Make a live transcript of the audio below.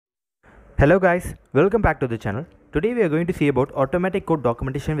Hello guys, welcome back to the channel. Today we are going to see about automatic code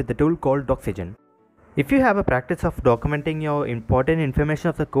documentation with the tool called Doxygen. If you have a practice of documenting your important information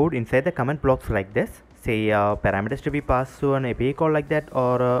of the code inside the comment blocks like this, say parameters to be passed to an API call like that,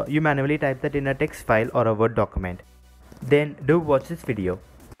 or you manually type that in a text file or a Word document, then do watch this video.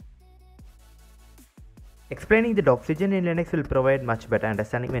 Explaining the Doxygen in Linux will provide much better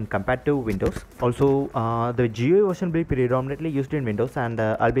understanding when compared to Windows. Also, the GUI version will be predominantly used in Windows, and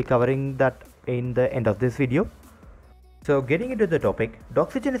I'll be covering that in the end of this video. So getting into the topic,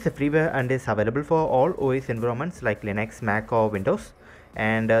 Doxygen is a freeware and is available for all OS environments like Linux, Mac or Windows.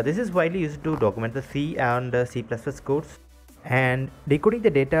 And this is widely used to document the C and C++ codes. And decoding the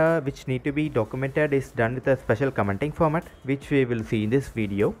data which need to be documented is done with a special commenting format, which we will see in this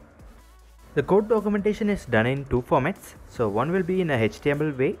video. The code documentation is done in two formats. So one will be in a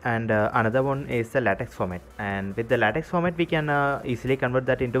HTML way and another one is the LaTeX format. And with the LaTeX format we can easily convert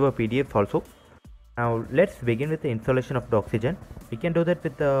that into a PDF also. Now let's begin with the installation of Doxygen. We can do that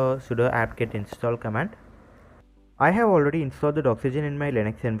with the sudo apt-get install command. I have already installed the Doxygen in my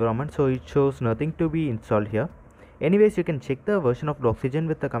Linux environment, so it shows nothing to be installed here. Anyways, you can check the version of Doxygen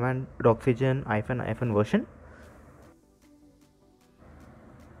with the command doxygen-version.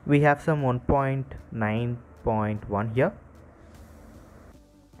 We have some 1.9.1 here.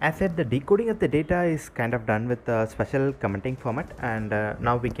 As said, the decoding of the data is kind of done with a special commenting format, and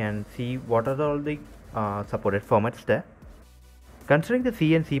now we can see what are all the supported formats there. Considering the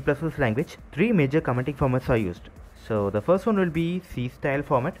C and C++ language, three major commenting formats are used. So the first one will be C style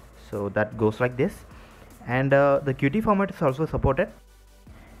format, so that goes like this, and the Qt format is also supported.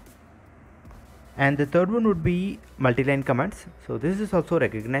 And the third one would be multi-line commands. So this is also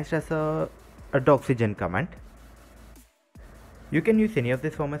recognized as a Doxygen command. You can use any of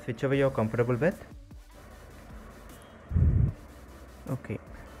these formats whichever you're comfortable with. Okay,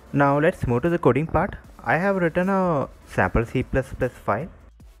 now let's move to the coding part. I have written a sample C++ file.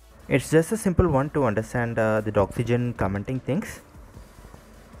 It's just a simple one to understand the Doxygen commenting things.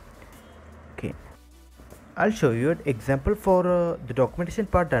 Okay, I'll show you an example for the documentation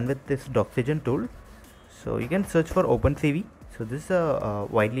part done with this Doxygen tool. So you can search for OpenCV. So this is a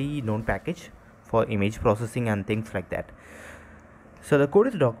widely known package for image processing and things like that. So the code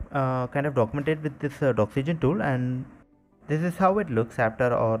is kind of documented with this Doxygen tool, and this is how it looks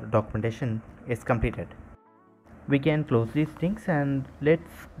after our documentation is completed. We can close these things and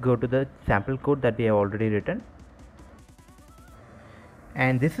let's go to the sample code that we have already written.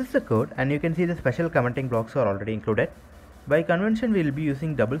 And this is the code, and you can see the special commenting blocks are already included. By convention, we will be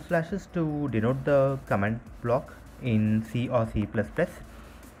using double slashes to denote the comment block in C or C++.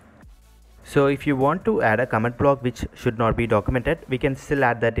 So if you want to add a comment block which should not be documented, we can still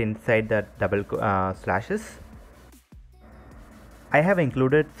add that inside the double slashes. I have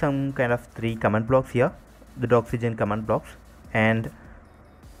included some kind of three comment blocks here, the Doxygen comment blocks, and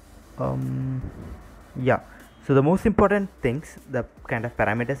yeah. So the most important things, the kind of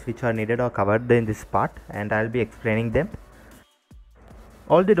parameters which are needed are covered in this part, and I'll be explaining them.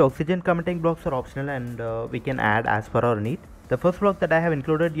 All the Doxygen commenting blocks are optional, and we can add as per our need. The first block that I have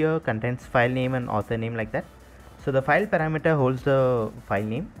included here contains file name and author name like that. So the file parameter holds the file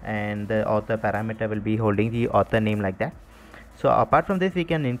name, and the author parameter will be holding the author name like that. So apart from this, we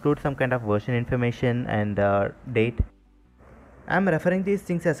can include some kind of version information and date. I am referring these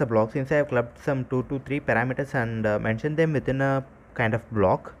things as a block since I have clubbed some 2 to 3 parameters and mentioned them within a kind of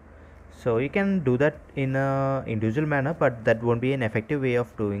block. So you can do that in a individual manner, but that won't be an effective way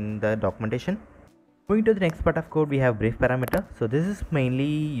of doing the documentation. Moving to the next part of code, we have brief parameter. So this is mainly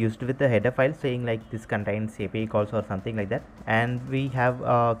used with the header file saying like this contains API calls or something like that. And we have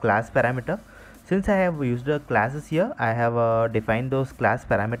a class parameter. Since I have used the classes here, I have defined those class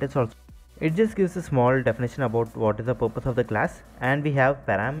parameters also. It just gives a small definition about what is the purpose of the class. And we have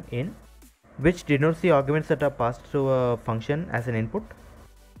param in, which denotes the arguments that are passed through a function as an input.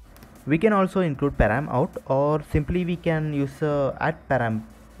 We can also include param out, or simply we can use at param.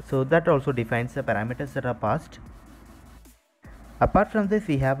 So that also defines the parameters that are passed. Apart from this,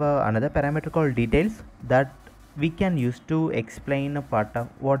 we have another parameter called details that we can use to explain a part of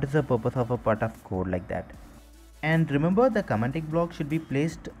what is the purpose of a part of code like that. And remember, the commenting block should be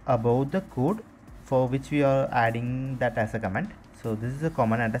placed above the code for which we are adding that as a comment. So this is a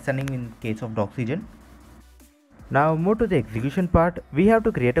common understanding in case of Doxygen. Now move to the execution part. We have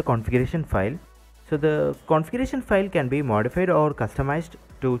to create a configuration file. So the configuration file can be modified or customized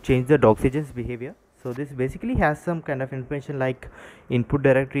to change the Doxygen's behavior. So this basically has some kind of information like input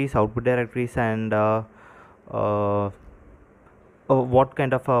directories, output directories, and what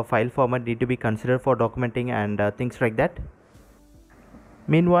kind of a file format need to be considered for documenting and things like that.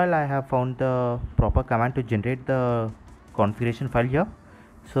 Meanwhile, I have found the proper command to generate the configuration file here.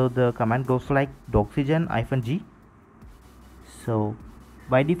 So the command goes like doxygen-g. So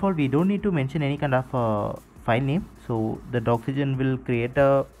by default we don't need to mention any kind of file name. So the doxygen will create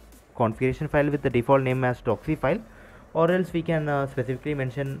a configuration file with the default name as doxy file, or else we can specifically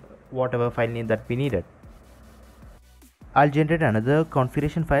mention whatever file name that we needed. I'll generate another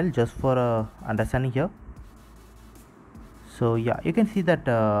configuration file just for understanding here. So yeah, you can see that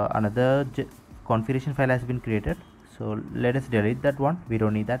another configuration file has been created. So let us delete that one, we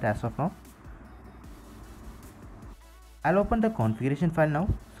don't need that as of now. I'll open the configuration file now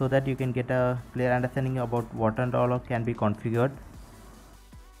so that you can get a clear understanding about what and all can be configured.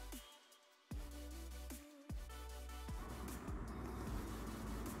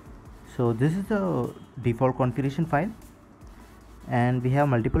 So this is the default configuration file, and we have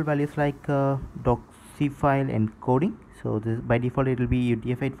multiple values like doxy file encoding. So this by default it will be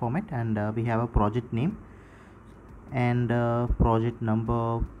UTF-8 format, and we have a project name and project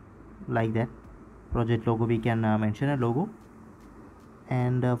number, like that. Project logo, we can mention a logo,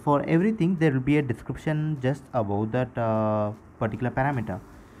 and for everything there will be a description just above that particular parameter.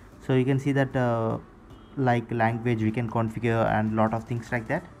 So you can see that like language we can configure and lot of things like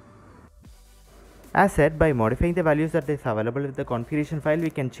that. As said, by modifying the values that is available with the configuration file, we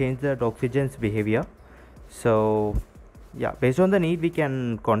can change the doxygen's behavior. So yeah, based on the need we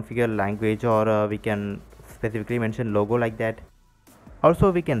can configure language, or we can specifically mention logo, like that.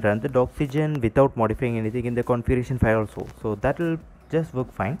 Also we can run the doxygen without modifying anything in the configuration file also, so that will just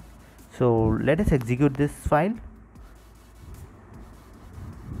work fine. So let us execute this file.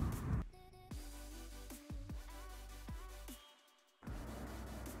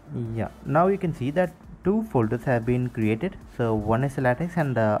 Yeah, now you can see that two folders have been created. So one is latex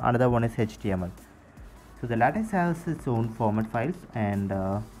and another one is HTML. So the latex has its own format files, and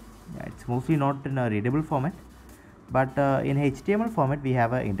yeah, it's mostly not in a readable format, but in HTML format we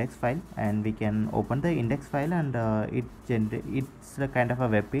have an index file, and we can open the index file, and it's a kind of a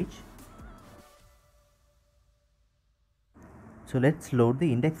web page. So let's load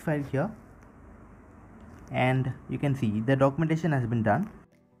the index file here, and you can see the documentation has been done.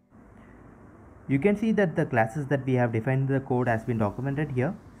 You can see that the classes that we have defined in the code has been documented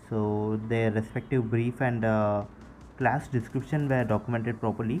here. So their respective brief and class description were documented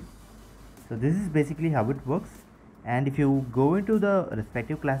properly. So this is basically how it works, and if you go into the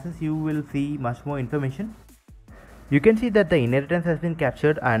respective classes you will see much more information. You can see that the inheritance has been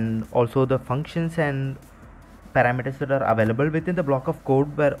captured, and also the functions and parameters that are available within the block of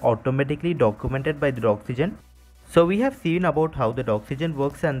code were automatically documented by the Doxygen. So we have seen about how the Doxygen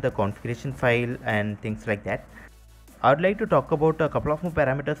works and the configuration file and things like that. I would like to talk about a couple of more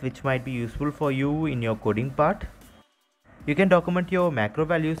parameters which might be useful for you in your coding part. You can document your macro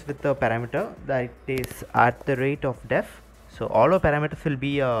values with the parameter that is @def. So all our parameters will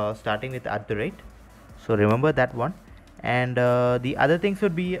be starting with @. So remember that one. And the other things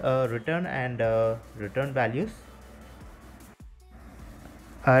would be return and return values.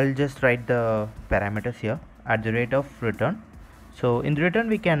 I'll just write the parameters here @of return. So in the return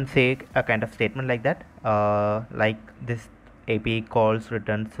we can say a kind of statement like that, like this API calls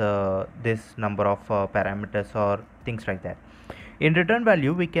returns this number of parameters or things like that. In return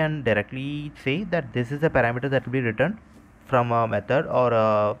value we can directly say that this is a parameter that will be returned from a method,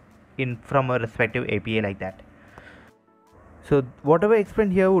 or from a respective API, like that. So whatever I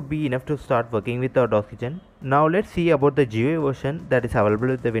explained here would be enough to start working with our Doxygen. Now let's see about the GUI version that is available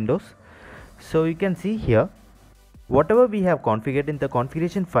with the Windows. So you can see here whatever we have configured in the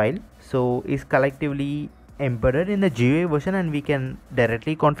configuration file so is collectively embedded in the GUI version, and we can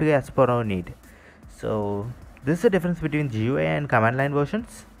directly configure as per our need. So this is the difference between GUI and command line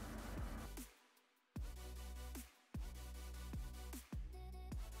versions.